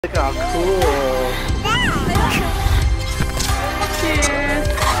Look how cool. Cheers.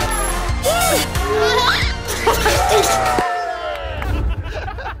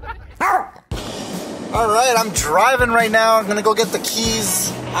 Alright, I'm driving right now. I'm gonna go get the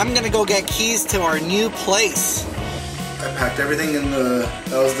keys. I'm gonna go get keys to our new place. I packed everything in that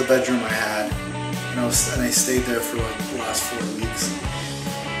was the bedroom I had. And I stayed there for like the last 4 weeks.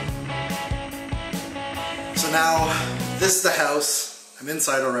 So now, this is the house. I'm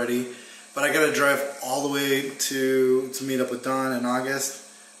inside already, but I gotta drive all the way to meet up with Dawn in August.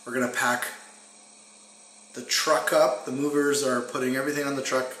 We're gonna pack the truck up. The movers are putting everything on the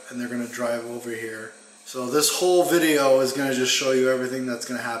truck and they're gonna drive over here. So this whole video is gonna just show you everything that's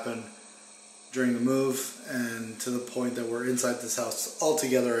gonna happen during the move and to the point that we're inside this house all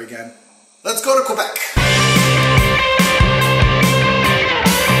together again. Let's go to Quebec.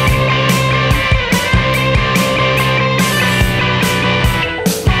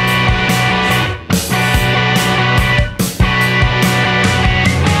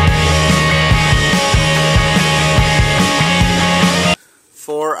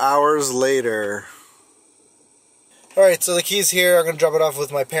 4 hours later. Alright, so the key's here. I'm going to drop it off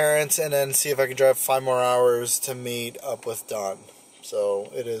with my parents and then see if I can drive 5 more hours to meet up with Dawn.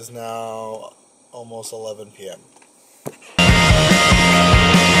 So it is now almost 11 p.m.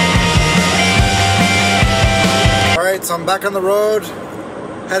 Alright, so I'm back on the road,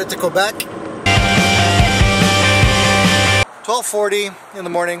 headed to Quebec. 12:40 in the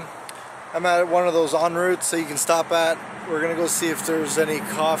morning. I'm at one of those en routes that you can stop at. We're gonna go see if there's any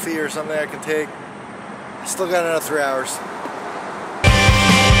coffee or something I can take. Still got another 3 hours.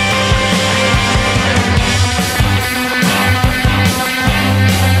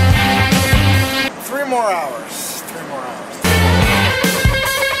 Three more hours.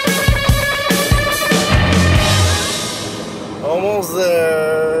 Almost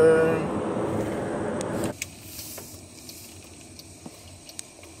there.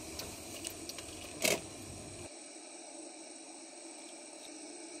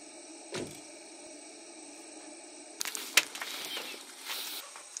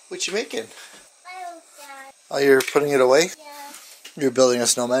 What you making? Oh, you're putting it away? Yeah. You're building a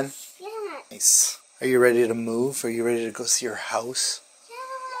snowman? Yeah. Nice. Are you ready to move? Are you ready to go see your house? Yeah.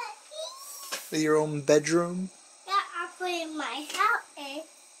 With your own bedroom? Yeah, I'm putting my house in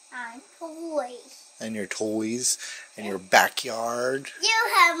on toys. And your toys? And your backyard? You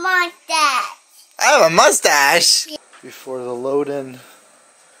have mustache. I have a mustache! Yeah. Before the load-in,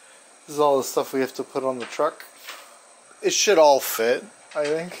 this is all the stuff we have to put on the truck. It should all fit, I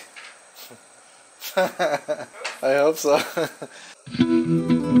think. I hope so.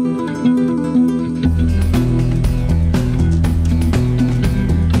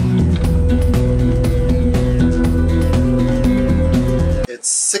 It's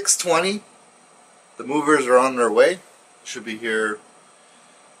 6:20. The movers are on their way. Should be here,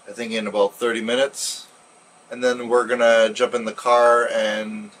 I think, in about 30 minutes. And then we're gonna jump in the car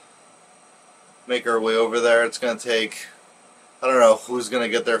and make our way over there. It's gonna take, I don't know who's gonna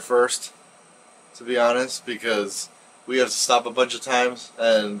get there first, to be honest, because we have to stop a bunch of times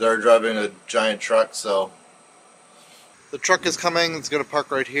and they're driving a giant truck. So the truck is coming. It's gonna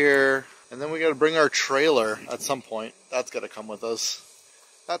park right here, and then we gotta bring our trailer at some point. That's gotta come with us.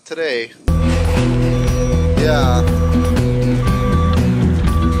 Not today. Yeah.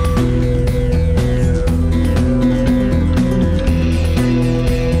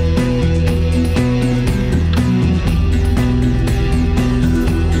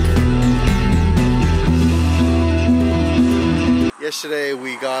 Yesterday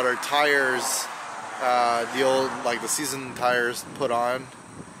we got our tires, the old, like the season tires put on.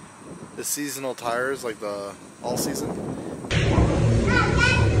 The seasonal tires, like the all season.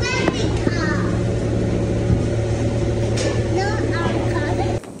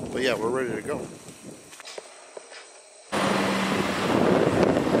 But yeah, we're ready to go.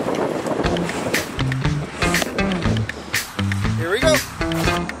 Here we go.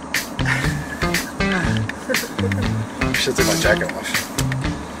 I should take my jacket off.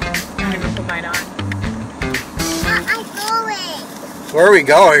 I'm gonna put mine on. I'm going. Where are we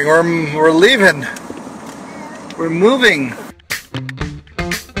going? We're leaving. We're moving.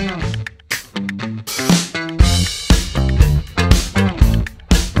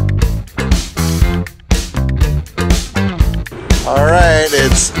 Alright,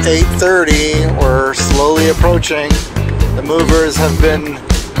 it's 8:30. We're slowly approaching. The movers have been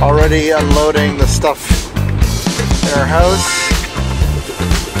already unloading the stuff in our house.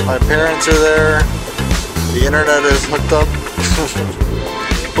 My parents are there. The internet is hooked up.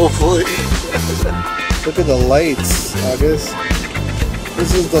 Hopefully. Look at the lights, August.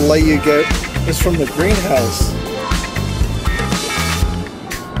 This is the light you get. It's from the greenhouse.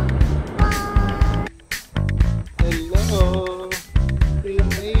 Hello. We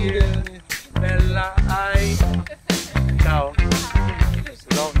made it. Bella ai. Ciao.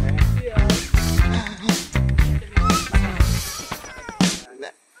 Hello.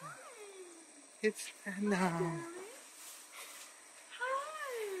 It's Anna.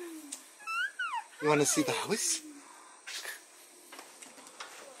 You want to see the house?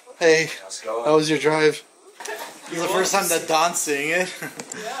 Hey, how was your drive? This is the first time that Don's seeing it.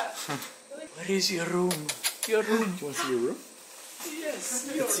 Where is your room? Your room. Do you want to see your room?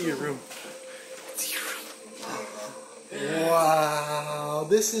 Yes. Let's see your room. See your room. Wow,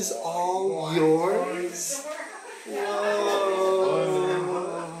 this is all yours? Whoa.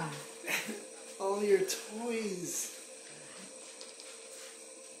 All your toys.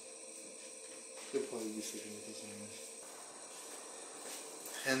 You'll probably be sleeping with this anyways.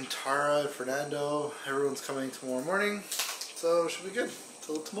 And Tara, Fernando, everyone's coming tomorrow morning, so it should be good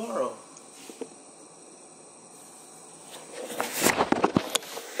till tomorrow.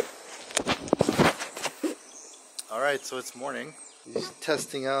 Alright, so it's morning. She's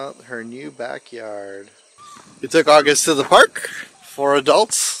testing out her new backyard. We took August to the park. 4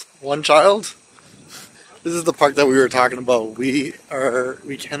 adults, 1 child. This is the park that we were talking about. We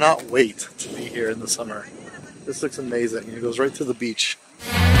cannot wait to be here in the summer. This looks amazing. It goes right to the beach.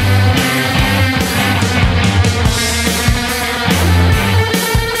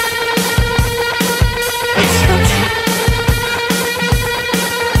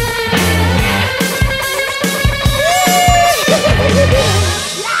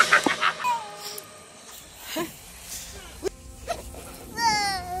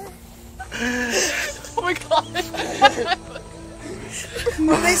 Oh my god.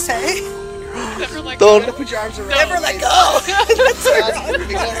 What do they say? Never let Don't go. Put your arms around. No. Never let go. That's right.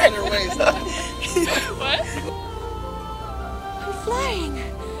 We go around her waist. What? I'm flying.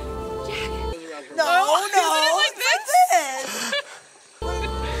 No, Oh, no. is it like it's this?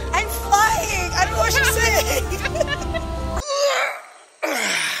 I'm flying. I don't know what she's saying.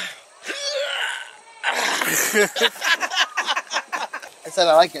 I said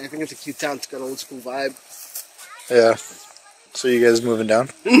I like it. I think it's a cute town. It's got an old school vibe. Yeah. So you guys moving down?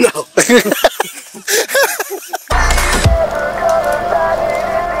 No.